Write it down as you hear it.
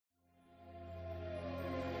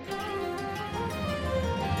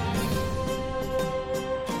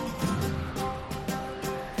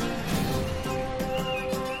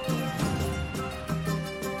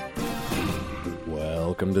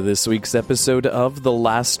Welcome to this week's episode of The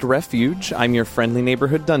Last Refuge. I'm your friendly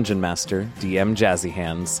neighborhood dungeon master, DM Jazzy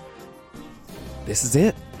Hands. This is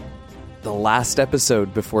it. The last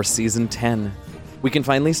episode before Season 10. We can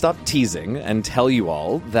finally stop teasing and tell you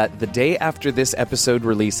all that the day after this episode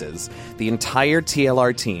releases, the entire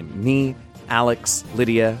TLR team, me, Alex,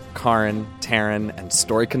 Lydia, Karin, Taryn, and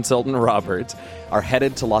story consultant Robert, are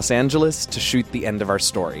headed to Los Angeles to shoot the end of our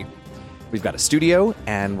story. We've got a studio,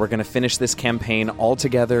 and we're going to finish this campaign all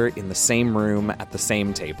together in the same room at the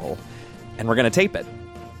same table. And we're going to tape it.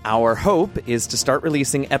 Our hope is to start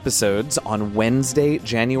releasing episodes on Wednesday,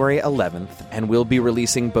 January 11th, and we'll be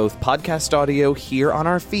releasing both podcast audio here on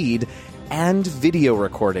our feed and video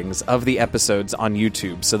recordings of the episodes on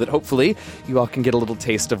YouTube, so that hopefully you all can get a little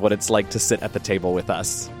taste of what it's like to sit at the table with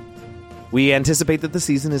us. We anticipate that the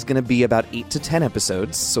season is going to be about 8 to 10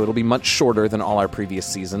 episodes, so it'll be much shorter than all our previous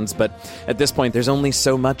seasons, but at this point there's only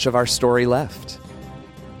so much of our story left.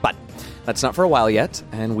 But that's not for a while yet,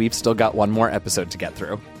 and we've still got one more episode to get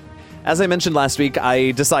through. As I mentioned last week,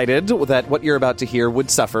 I decided that what you're about to hear would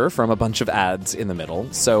suffer from a bunch of ads in the middle,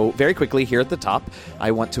 so very quickly here at the top,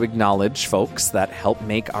 I want to acknowledge folks that help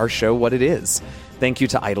make our show what it is. Thank you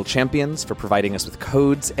to Idle Champions for providing us with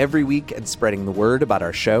codes every week and spreading the word about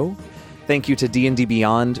our show. Thank you to D&D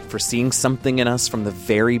Beyond for seeing something in us from the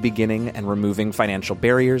very beginning and removing financial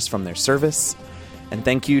barriers from their service. And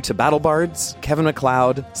thank you to Battle Bards, Kevin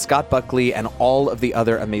MacLeod, Scott Buckley, and all of the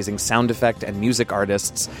other amazing sound effect and music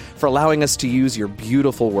artists for allowing us to use your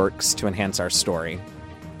beautiful works to enhance our story.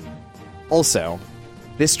 Also,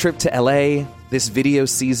 this trip to LA, this video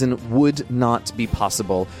season would not be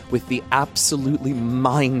possible with the absolutely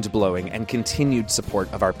mind-blowing and continued support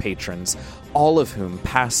of our patrons, all of whom,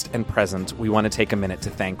 past and present, we want to take a minute to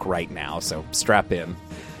thank right now, so strap in.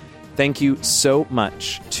 Thank you so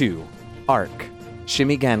much to Ark,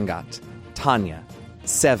 Shimi Gangat, Tanya,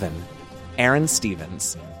 Seven, Aaron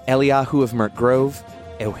Stevens, Eliahu of Merk Grove,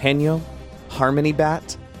 Eugenio, Harmony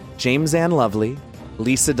Bat, James Ann Lovely,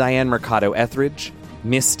 Lisa Diane Mercado Etheridge,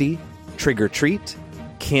 Misty, Trigger Treat,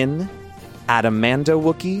 Kin, Adam Mando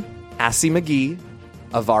Wookie, Assy McGee,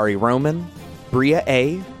 Avari Roman, Bria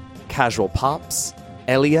A., Casual Pops,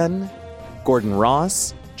 Elian, Gordon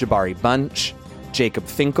Ross, Jabari Bunch, Jacob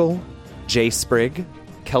Finkel, Jay Sprigg,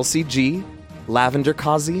 Kelsey G., Lavender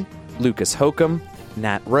Kazi, Lucas Hokum,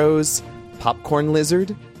 Nat Rose, Popcorn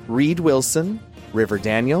Lizard, Reed Wilson, River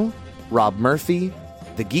Daniel, Rob Murphy,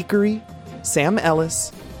 The Geekery, Sam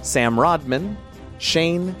Ellis, Sam Rodman,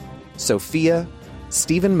 Shane, Sophia,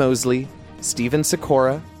 Stephen Mosley, Stephen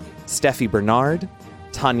Sikora, Steffi Bernard,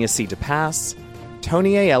 Tanya C. DePass,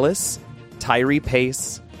 Tony A. Ellis, Tyree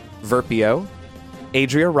Pace, Verpio,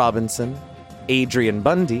 Adria Robinson, Adrian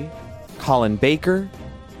Bundy, Colin Baker,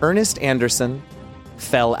 Ernest Anderson,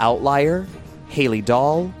 Fell Outlier, Haley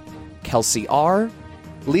Dahl, Kelsey R.,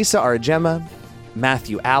 Lisa Argema,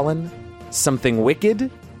 Matthew Allen, Something Wicked,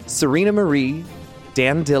 Serena Marie,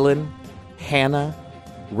 Dan Dillon, Hannah,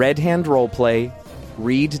 Red Hand Roleplay,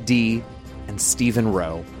 Reed D., and Stephen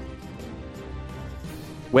Rowe.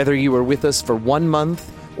 Whether you were with us for 1 month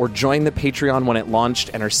or joined the Patreon when it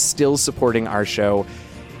launched and are still supporting our show,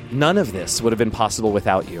 none of this would have been possible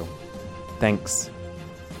without you. Thanks.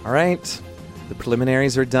 All right, the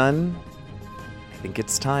preliminaries are done. I think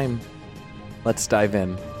it's time. Let's dive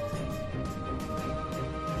in.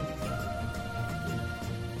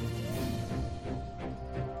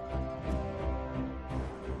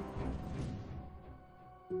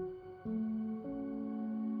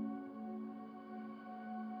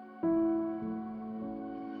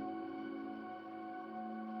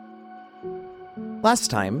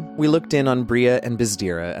 Last time, we looked in on Bria and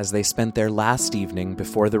Bizdira as they spent their last evening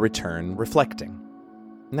before the return reflecting.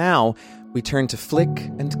 Now, we turn to Flick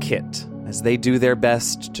and Kit as they do their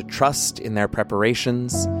best to trust in their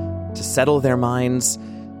preparations, to settle their minds,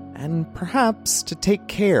 and perhaps to take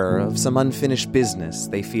care of some unfinished business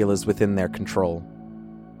they feel is within their control.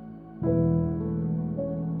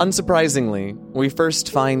 Unsurprisingly, we first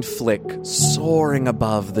find Flick soaring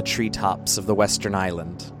above the treetops of the western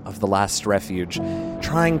island of the Last Refuge,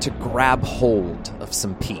 trying to grab hold of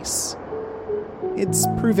some peace. It's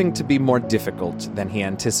proving to be more difficult than he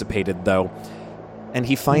anticipated, though, and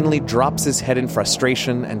he finally drops his head in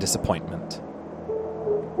frustration and disappointment.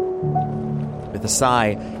 With a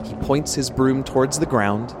sigh, he points his broom towards the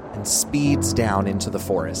ground and speeds down into the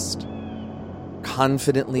forest.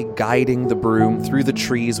 Confidently guiding the broom through the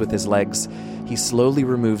trees with his legs, he slowly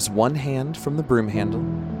removes one hand from the broom handle,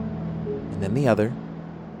 and then the other,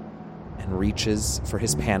 and reaches for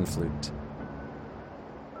his pan flute.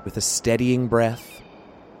 With a steadying breath,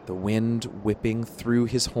 the wind whipping through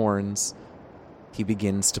his horns, he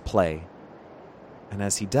begins to play. And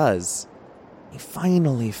as he does, he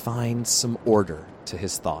finally finds some order to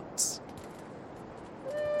his thoughts.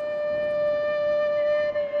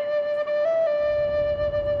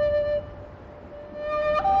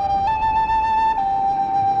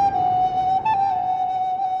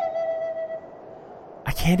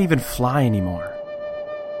 I can't even fly anymore.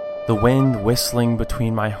 The wind whistling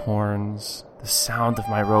between my horns, the sound of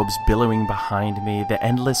my robes billowing behind me, the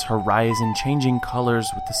endless horizon changing colors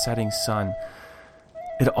with the setting sun.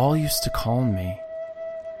 It all used to calm me.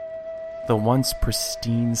 The once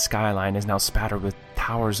pristine skyline is now spattered with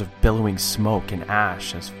towers of billowing smoke and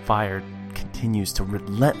ash as fire continues to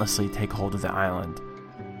relentlessly take hold of the island.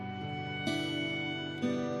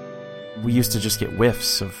 We used to just get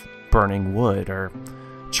whiffs of burning wood or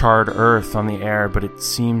charred earth on the air, but it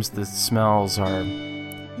seems the smells are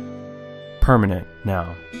permanent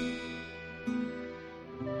now.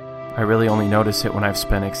 I really only notice it when I've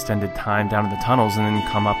spent extended time down in the tunnels and then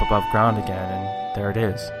come up above ground again, and there it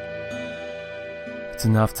is. It's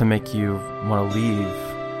enough to make you want to leave,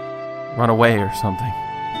 run away or something.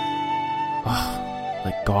 Ugh,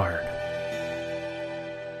 like guard.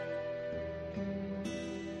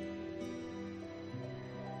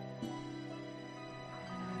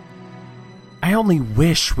 I only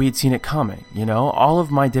wish we'd seen it coming, you know? All of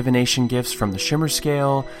my divination gifts from the Shimmer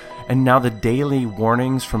Scale, and now the daily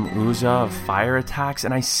warnings from Uza of fire attacks,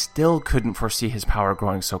 and I still couldn't foresee his power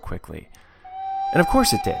growing so quickly. And of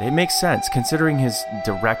course it did. It makes sense, considering his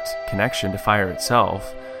direct connection to fire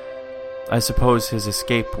itself. I suppose his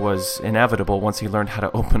escape was inevitable once he learned how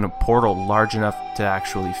to open a portal large enough to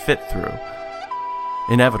actually fit through.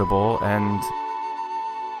 Inevitable and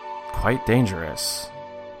quite dangerous.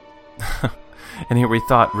 And here we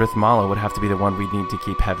thought Rithmala would have to be the one we'd need to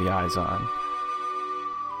keep heavy eyes on.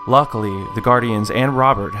 Luckily, the Guardians and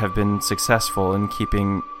Robert have been successful in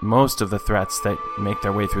keeping most of the threats that make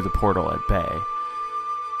their way through the portal at bay.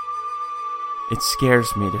 It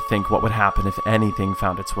scares me to think what would happen if anything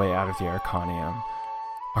found its way out of the Arcanium.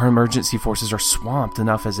 Our emergency forces are swamped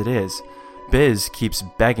enough as it is. Biz keeps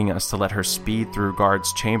begging us to let her speed through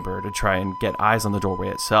Guard's chamber to try and get eyes on the doorway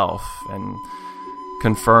itself, and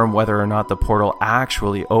confirm whether or not the portal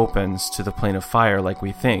actually opens to the plane of fire like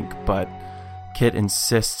we think, but Kit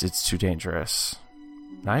insists it's too dangerous.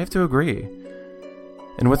 I have to agree.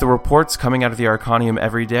 And with the reports coming out of the Arcanium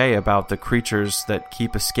every day about the creatures that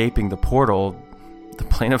keep escaping the portal, the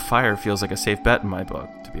plane of fire feels like a safe bet in my book,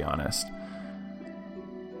 to be honest.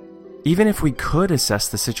 Even if we could assess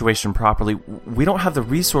the situation properly, we don't have the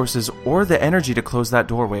resources or the energy to close that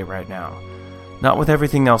doorway right now. Not with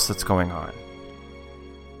everything else that's going on.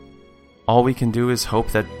 All we can do is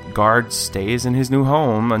hope that Guard stays in his new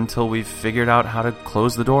home until we've figured out how to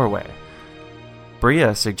close the doorway.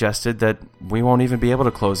 Bria suggested that we won't even be able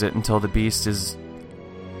to close it until the beast is,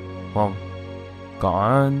 well,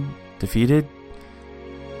 gone? Defeated?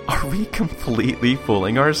 Are we completely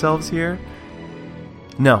fooling ourselves here?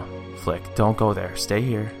 No, Flick, don't go there. Stay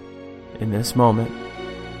here. In this moment.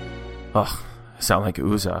 Ugh, I sound like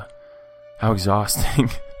Uza. How exhausting.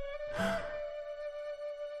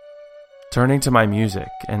 Turning to my music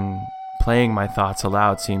and playing my thoughts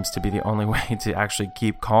aloud seems to be the only way to actually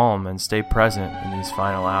keep calm and stay present in these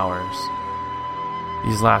final hours.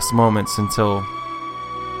 These last moments until,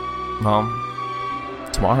 well,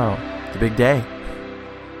 tomorrow, the big day.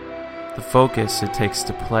 The focus it takes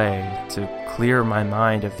to play, to clear my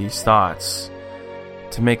mind of these thoughts,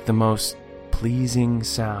 to make the most pleasing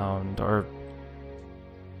sound, or,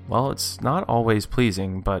 well, it's not always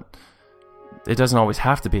pleasing, but it doesn't always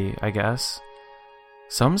have to be, I guess.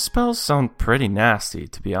 Some spells sound pretty nasty,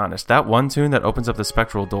 to be honest. That one tune that opens up the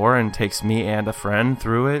spectral door and takes me and a friend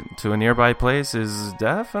through it to a nearby place is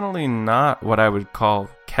definitely not what I would call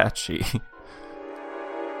catchy.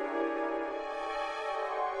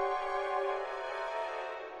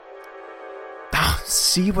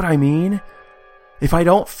 See what I mean? If I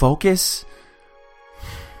don't focus...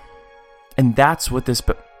 And that's what this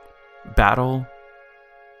battle...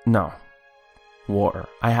 No. War.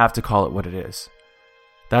 I have to call it what it is.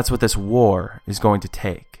 That's what this war is going to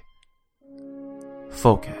take.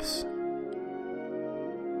 Focus.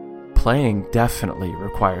 Playing definitely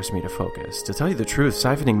requires me to focus. To tell you the truth,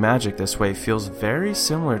 siphoning magic this way feels very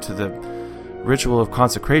similar to the ritual of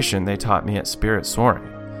consecration they taught me at Spirit Soaring.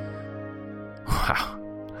 Wow.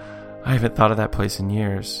 I haven't thought of that place in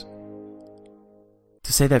years.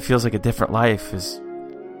 To say that feels like a different life is...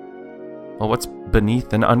 well, what's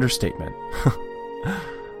beneath an understatement?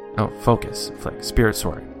 Oh, focus. Flick. Spirit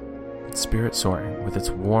Soaring. It's Spirit Soaring with its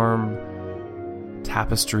warm,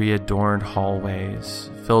 tapestry-adorned hallways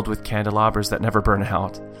filled with candelabras that never burn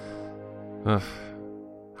out. Ugh.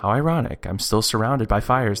 How ironic, I'm still surrounded by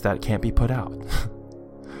fires that can't be put out.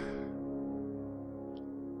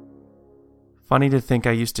 Funny to think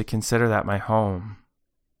I used to consider that my home.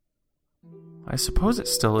 I suppose it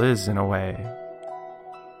still is in a way.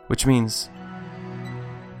 Which means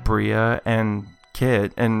Bria and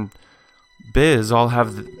Kit and Biz all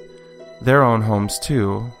have their own homes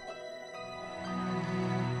too.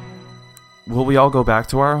 Will we all go back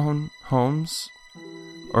to our own homes?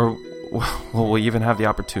 Or will we even have the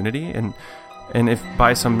opportunity? And if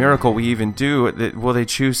by some miracle we even do, will they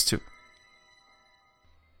choose to?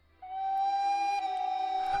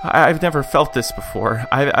 I've never felt this before.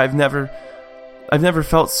 I've never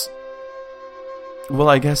felt. Well,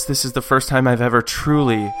 I guess this is the first time I've ever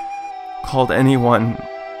truly called anyone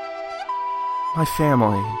my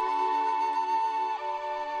family.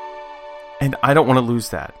 And I don't want to lose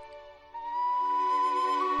that.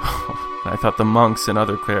 I thought the monks and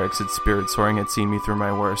other clerics at Spirit Soaring had seen me through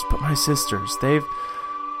my worst, but my sisters, they've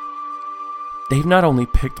not only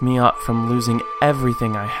picked me up from losing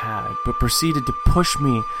everything I had, but proceeded to push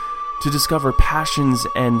me to discover passions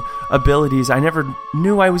and abilities I never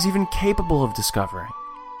knew I was even capable of discovering.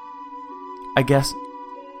 I guess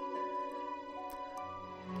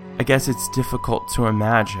it's difficult to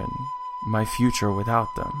imagine my future without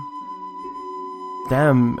them.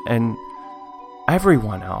 Them and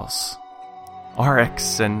everyone else.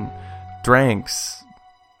 Arix and Dranks.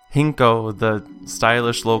 Hinko, the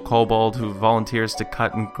stylish low kobold who volunteers to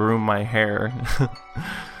cut and groom my hair.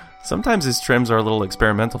 Sometimes his trims are a little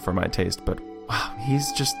experimental for my taste, but wow,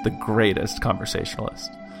 he's just the greatest conversationalist.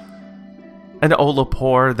 And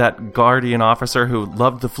Olapor, that guardian officer who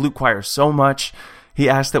loved the flute choir so much, he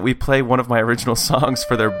asked that we play one of my original songs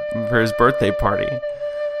for his birthday party.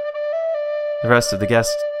 The rest of the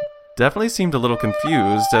guests definitely seemed a little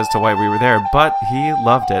confused as to why we were there, but he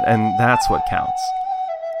loved it, and that's what counts.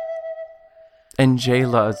 And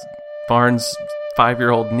Jayla, Barnes'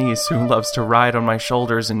 5-year-old niece who loves to ride on my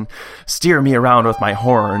shoulders and steer me around with my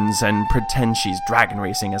horns and pretend she's dragon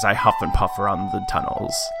racing as I huff and puff around the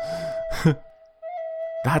tunnels.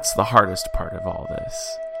 That's the hardest part of all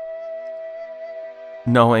this.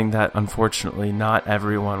 Knowing that, unfortunately, not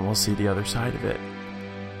everyone will see the other side of it.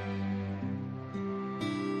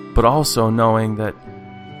 But also knowing that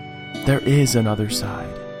there is another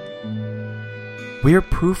side. We are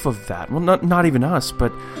proof of that. Well, not even us,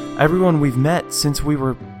 but everyone we've met since we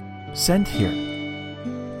were sent here.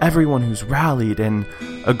 Everyone who's rallied and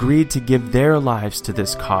agreed to give their lives to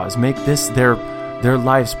this cause, make this their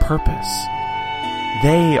life's purpose.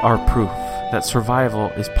 They are proof that survival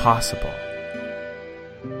is possible.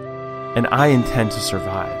 And I intend to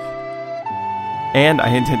survive. And I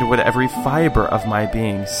intend to, with every fiber of my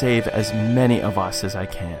being, save as many of us as I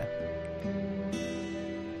can.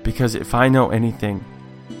 Because if I know anything,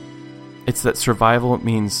 it's that survival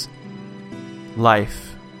means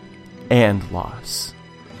life and loss.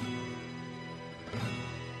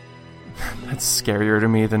 That's scarier to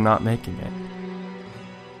me than not making it.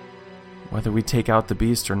 Whether we take out the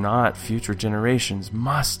beast or not, future generations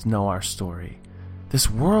must know our story. This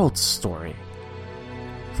world's story.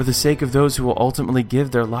 For the sake of those who will ultimately give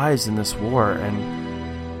their lives in this war,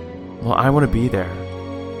 and, well, I want to be there.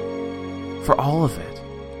 For all of it.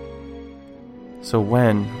 So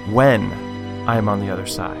when I'm on the other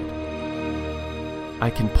side, I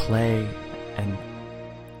can play and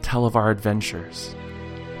tell of our adventures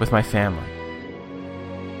with my family,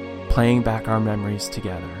 playing back our memories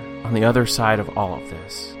together on the other side of all of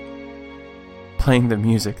this, playing the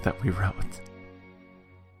music that we wrote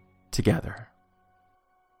together.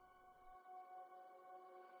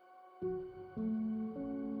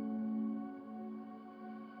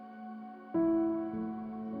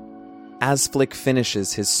 As Flick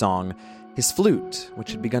finishes his song, his flute,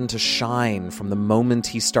 which had begun to shine from the moment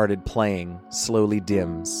he started playing, slowly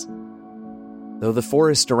dims. Though the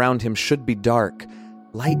forest around him should be dark,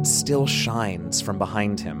 light still shines from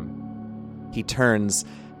behind him. He turns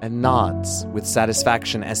and nods with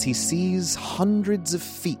satisfaction as he sees hundreds of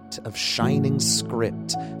feet of shining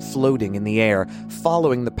script floating in the air,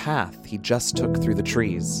 following the path he just took through the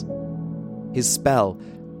trees. His spell,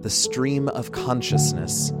 the Stream of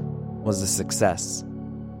Consciousness, was a success.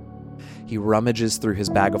 He rummages through his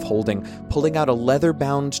bag of holding, pulling out a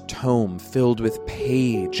leather-bound tome filled with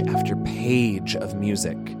page after page of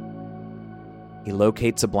music. He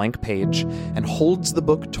locates a blank page and holds the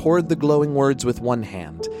book toward the glowing words with one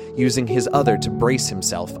hand, using his other to brace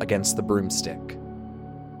himself against the broomstick.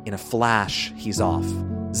 In a flash, he's off,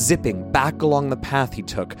 zipping back along the path he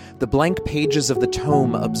took, the blank pages of the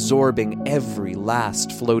tome absorbing every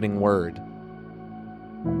last floating word.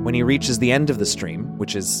 When he reaches the end of the stream,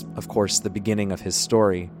 which is, of course, the beginning of his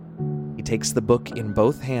story, he takes the book in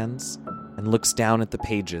both hands and looks down at the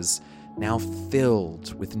pages, now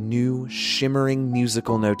filled with new, shimmering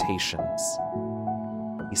musical notations.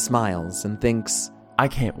 He smiles and thinks, I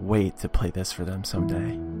can't wait to play this for them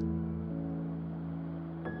someday.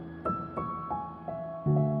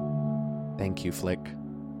 Thank you, Flick.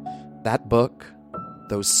 That book,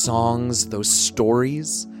 those songs, those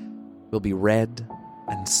stories will be read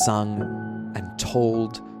and sung and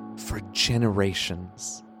told for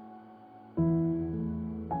generations.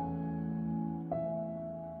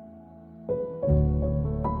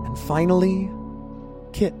 And finally,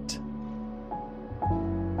 Kit.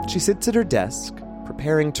 She sits at her desk,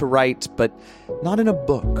 preparing to write, but not in a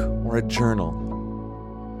book or a journal.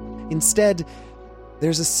 Instead,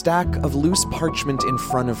 there's a stack of loose parchment in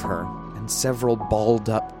front of her, and several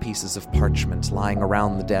balled-up pieces of parchment lying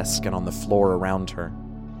around the desk and on the floor around her.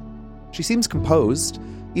 She seems composed,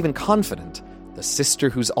 even confident, the sister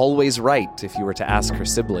who's always right if you were to ask her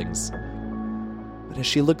siblings. But as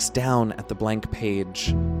she looks down at the blank page,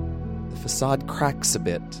 the facade cracks a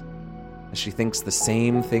bit, as she thinks the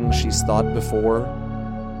same thing she's thought before,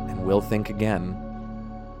 and will think again.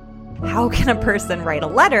 How can a person write a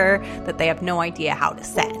letter that they have no idea how to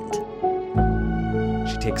send?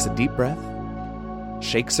 She takes a deep breath,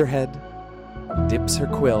 shakes her head, dips her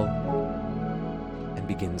quill, and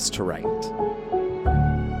begins to write.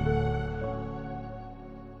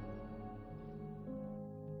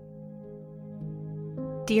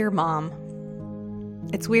 Dear Mom,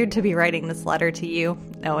 it's weird to be writing this letter to you,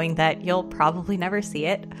 knowing that you'll probably never see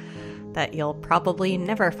it, that you'll probably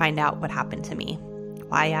never find out what happened to me,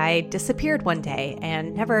 why I disappeared one day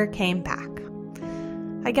and never came back.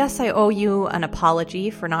 I guess I owe you an apology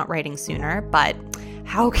for not writing sooner, but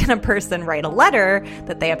how can a person write a letter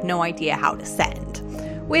that they have no idea how to send?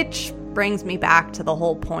 Which brings me back to the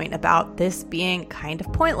whole point about this being kind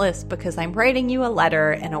of pointless, because I'm writing you a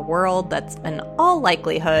letter in a world that's in all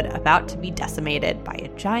likelihood about to be decimated by a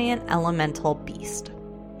giant elemental beast.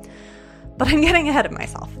 But I'm getting ahead of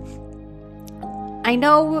myself. I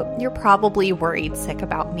know you're probably worried sick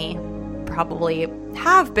about me, probably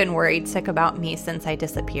have been worried sick about me since I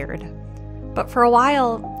disappeared. But for a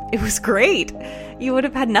while, it was great. You would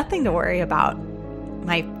have had nothing to worry about.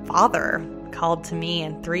 My father called to me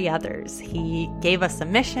and 3 others. He gave us a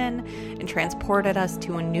mission and transported us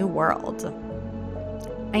to a new world.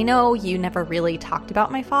 I know you never really talked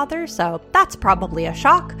about my father, so that's probably a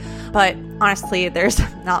shock, but honestly, there's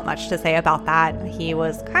not much to say about that. He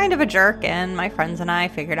was kind of a jerk, and my friends and I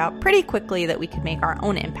figured out pretty quickly that we could make our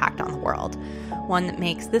own impact on the world, one that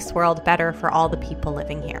makes this world better for all the people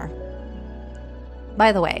living here.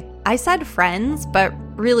 By the way, I said friends, but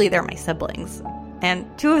really they're my siblings, and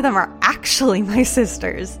 2 of them are actually my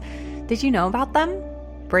sisters. Did you know about them?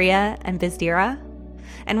 Bria and Bizdira?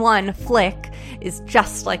 And one, Flick, is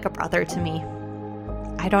just like a brother to me.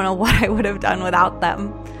 I don't know what I would have done without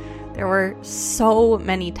them. There were so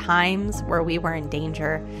many times where we were in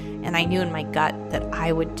danger, and I knew in my gut that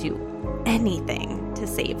I would do anything to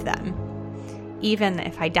save them. Even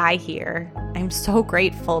if I die here, I'm so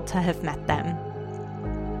grateful to have met them.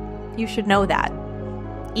 You should know that.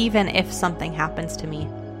 Even if something happens to me,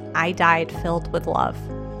 I died filled with love.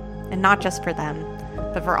 And not just for them,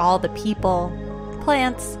 but for all the people,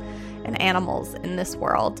 plants, and animals in this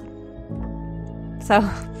world. So,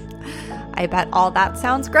 I bet all that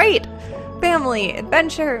sounds great. Family,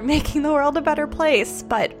 adventure, making the world a better place.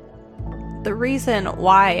 But the reason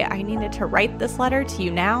why I needed to write this letter to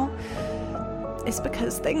you now is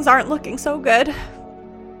because things aren't looking so good.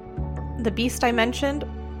 The beast I mentioned,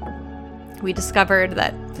 we discovered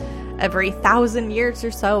that every 1,000 years or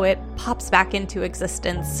so it pops back into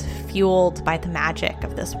existence, fueled by the magic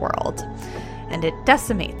of this world, and it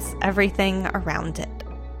decimates everything around it.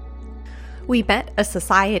 We met a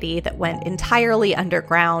society that went entirely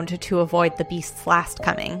underground to avoid the beast's last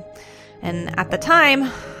coming, and at the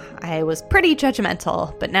time, I was pretty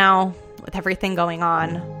judgmental, but now, with everything going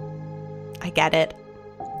on, I get it.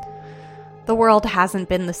 The world hasn't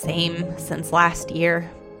been the same since last year.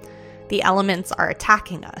 The elements are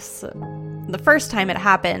attacking us. The first time it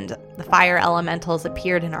happened, the fire elementals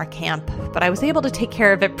appeared in our camp, but I was able to take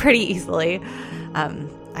care of it pretty easily.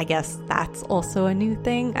 I guess that's also a new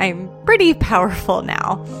thing. I'm pretty powerful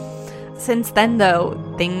now. Since then,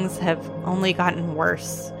 though, things have only gotten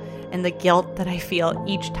worse, and the guilt that I feel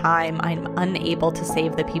each time I'm unable to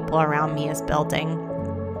save the people around me is building.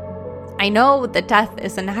 I know that death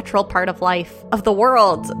is a natural part of life, of the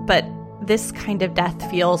world, but this kind of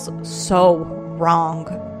death feels so wrong.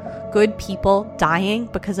 Good people dying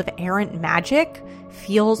because of errant magic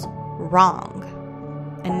feels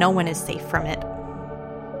wrong, and no one is safe from it.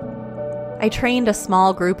 I trained a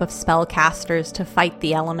small group of spellcasters to fight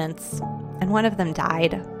the elements, and one of them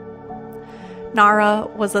died. Nara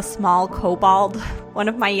was a small kobold, one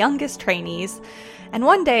of my youngest trainees, and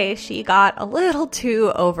one day she got a little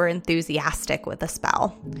too overenthusiastic with the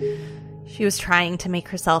spell. She was trying to make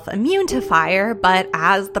herself immune to fire, but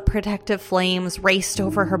as the protective flames raced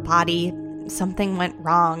over her body, something went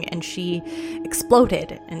wrong and she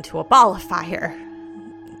exploded into a ball of fire.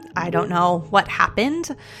 I don't know what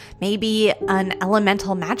happened, maybe an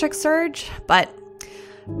elemental magic surge, but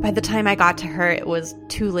by the time I got to her, it was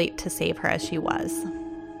too late to save her as she was.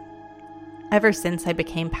 Ever since I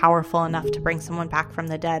became powerful enough to bring someone back from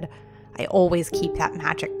the dead, I always keep that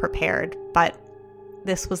magic prepared, but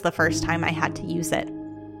this was the first time I had to use it.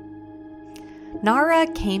 Nara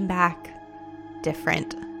came back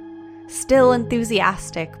different, still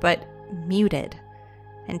enthusiastic, but muted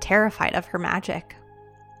and terrified of her magic.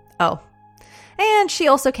 Oh, and she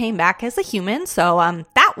also came back as a human, so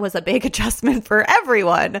that was a big adjustment for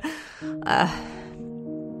everyone.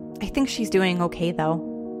 I think she's doing okay, though.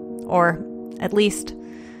 Or at least,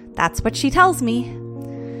 that's what she tells me.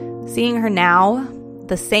 Seeing her now,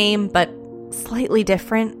 the same but slightly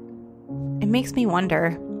different, it makes me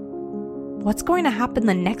wonder, what's going to happen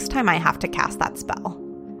the next time I have to cast that spell?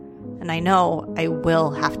 And I know I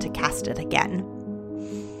will have to cast it again.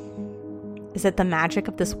 Is it the magic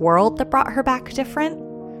of this world that brought her back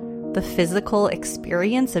different? The physical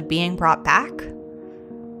experience of being brought back?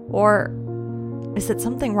 Or is it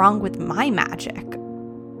something wrong with my magic?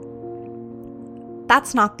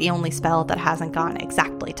 That's not the only spell that hasn't gone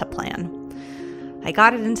exactly to plan. I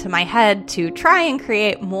got it into my head to try and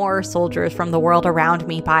create more soldiers from the world around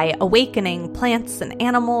me by awakening plants and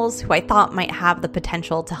animals who I thought might have the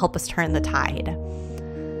potential to help us turn the tide.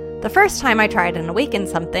 The first time I tried and awaken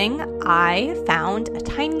something, I found a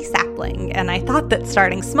tiny sapling, and I thought that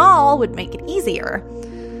starting small would make it easier.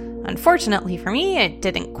 Unfortunately for me, it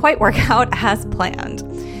didn't quite work out as planned.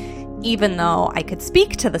 Even though I could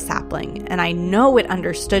speak to the sapling, and I know it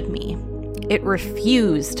understood me, it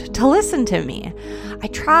refused to listen to me. I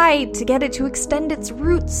tried to get it to extend its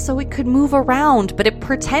roots so it could move around, but it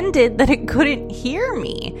pretended that it couldn't hear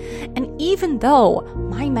me. And even though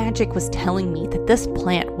my magic was telling me that this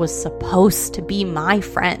plant was supposed to be my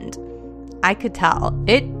friend, I could tell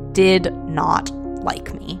it did not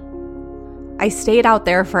like me. I stayed out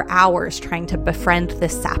there for hours trying to befriend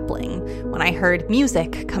this sapling when I heard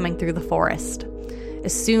music coming through the forest.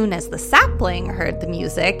 As soon as the sapling heard the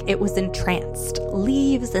music, it was entranced,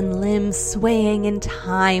 leaves and limbs swaying in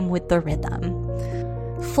time with the rhythm.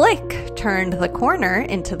 Flick turned the corner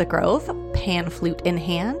into the grove, pan flute in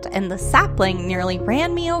hand, and the sapling nearly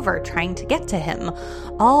ran me over trying to get to him,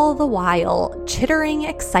 all the while chittering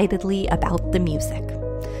excitedly about the music.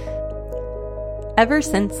 Ever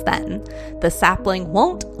since then, the sapling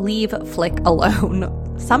won't leave Flick alone.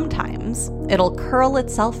 Sometimes it'll curl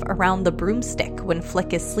itself around the broomstick when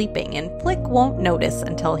Flick is sleeping, and Flick won't notice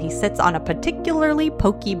until he sits on a particularly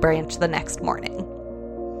pokey branch the next morning.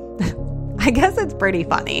 I guess it's pretty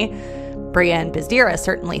funny. Bria and Bizdira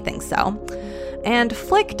certainly think so. And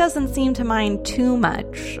Flick doesn't seem to mind too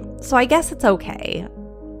much, so I guess it's okay.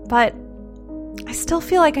 But I still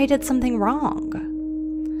feel like I did something wrong.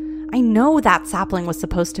 I know that sapling was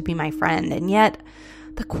supposed to be my friend, and yet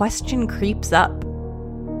the question creeps up.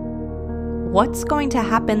 What's going to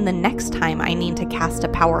happen the next time I need to cast a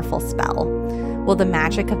powerful spell? Will the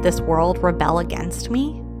magic of this world rebel against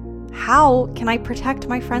me? How can I protect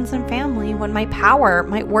my friends and family when my power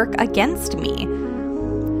might work against me?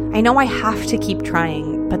 I know I have to keep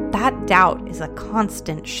trying, but that doubt is a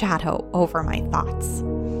constant shadow over my thoughts.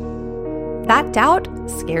 That doubt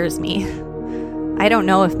scares me. I don't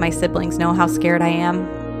know if my siblings know how scared I am.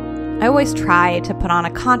 I always try to put on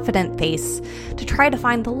a confident face to try to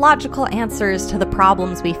find the logical answers to the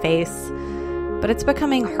problems we face, but it's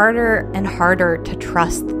becoming harder and harder to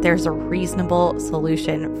trust that there's a reasonable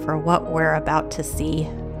solution for what we're about to see.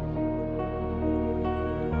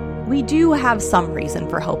 We do have some reason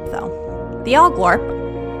for hope, though. The Alglorp,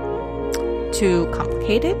 too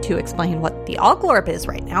complicated to explain what the Alglorp is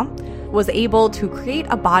right now, was able to create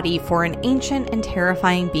a body for an ancient and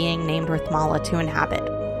terrifying being named Rithmala to inhabit.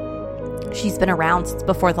 She's been around since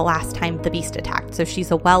before the last time the beast attacked, so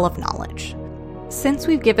she's a well of knowledge. Since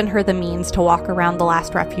we've given her the means to walk around the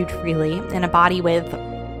last refuge freely in a body with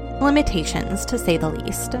limitations, to say the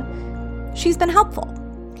least, she's been helpful.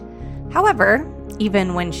 However,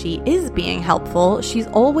 even when she is being helpful, she's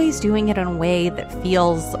always doing it in a way that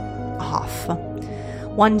feels off.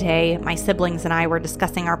 One day, my siblings and I were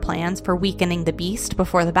discussing our plans for weakening the beast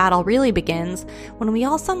before the battle really begins, when we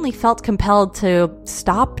all suddenly felt compelled to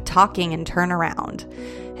stop talking and turn around.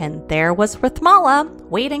 And there was Rathmala,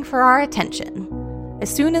 waiting for our attention.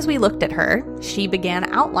 As soon as we looked at her, she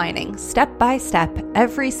began outlining, step by step,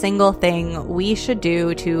 every single thing we should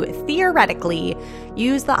do to, theoretically,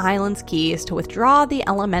 use the island's keys to withdraw the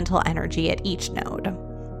elemental energy at each node.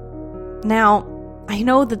 Now, I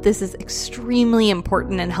know that this is extremely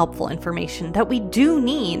important and helpful information that we do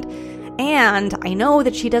need, and I know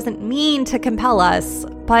that she doesn't mean to compel us,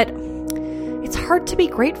 but it's hard to be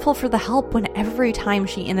grateful for the help when every time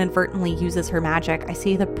she inadvertently uses her magic, I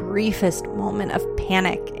see the briefest moment of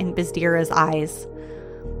panic in Bizdira's eyes.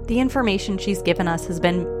 The information she's given us has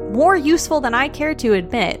been more useful than I care to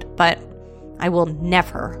admit, but I will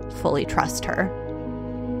never fully trust her.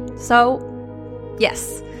 So,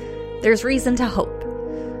 yes, there's reason to hope.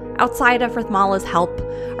 Outside of Rathmala's help,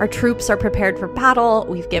 our troops are prepared for battle,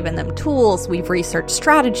 we've given them tools, we've researched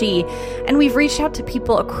strategy, and we've reached out to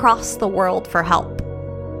people across the world for help.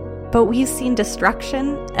 But we've seen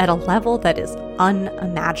destruction at a level that is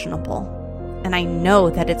unimaginable, and I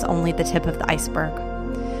know that it's only the tip of the iceberg.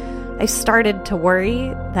 I've started to worry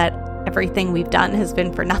that everything we've done has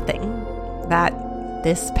been for nothing, that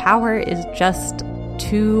this power is just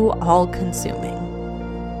too all-consuming.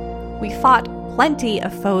 We fought plenty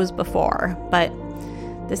of foes before, but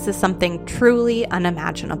this is something truly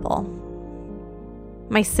unimaginable.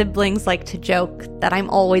 My siblings like to joke that I'm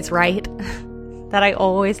always right, that I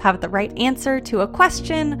always have the right answer to a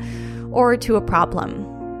question or to a problem.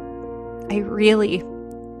 I really,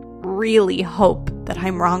 really hope that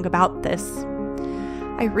I'm wrong about this.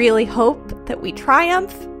 I really hope that we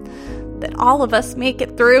triumph, that all of us make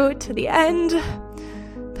it through to the end,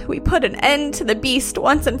 that we put an end to the beast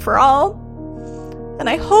once and for all. And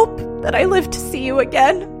I hope that I live to see you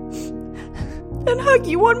again and hug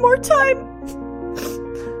you one more time.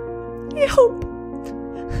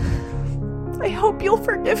 I hope you'll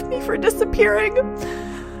forgive me for disappearing,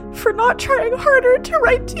 for not trying harder to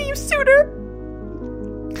write to you sooner.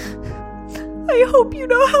 I hope you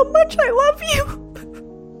know how much I love you.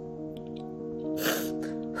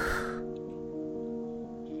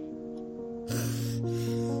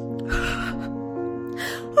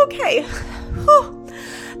 Okay.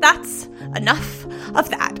 That's enough of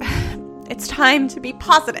that. It's time to be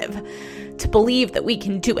positive, to believe that we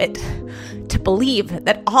can do it, to believe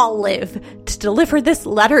that I'll live to deliver this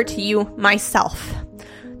letter to you myself,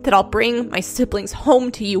 that I'll bring my siblings home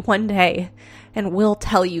to you one day and will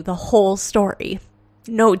tell you the whole story,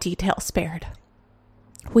 no detail spared.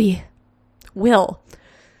 We will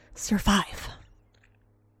survive.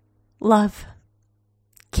 Love,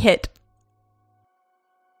 Kit.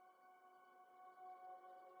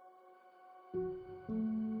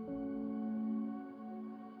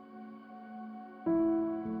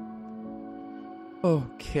 Oh,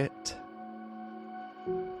 Kit.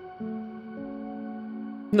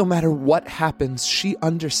 No matter what happens, she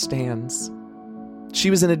understands.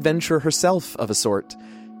 She was an adventurer herself, of a sort.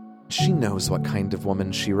 She knows what kind of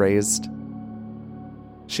woman she raised.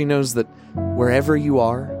 She knows that wherever you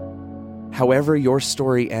are, however your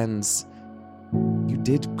story ends, you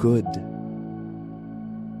did good.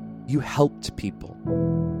 You helped people.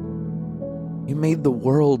 You made the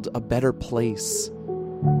world a better place.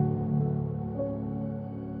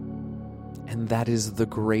 And that is the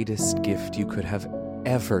greatest gift you could have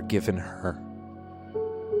ever given her.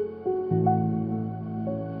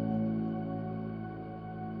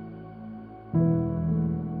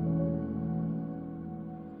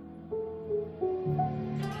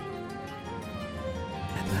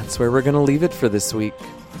 And that's where we're going to leave it for this week.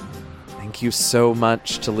 Thank you so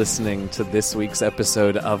much to listening to this week's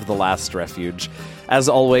episode of The Last Refuge. As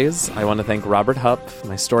always, I want to thank Robert Hupp,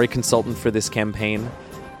 my story consultant for this campaign.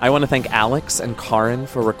 I want to thank Alex and Karin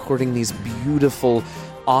for recording these beautiful,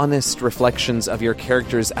 honest reflections of your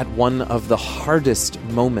characters at one of the hardest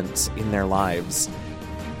moments in their lives.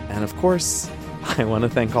 And of course, I want to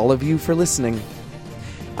thank all of you for listening.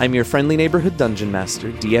 I'm your friendly neighborhood dungeon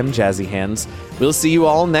master, DM Jazzy Hands. We'll see you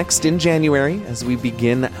all next in January as we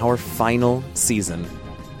begin our final season.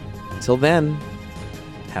 Until then,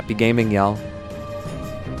 happy gaming, y'all.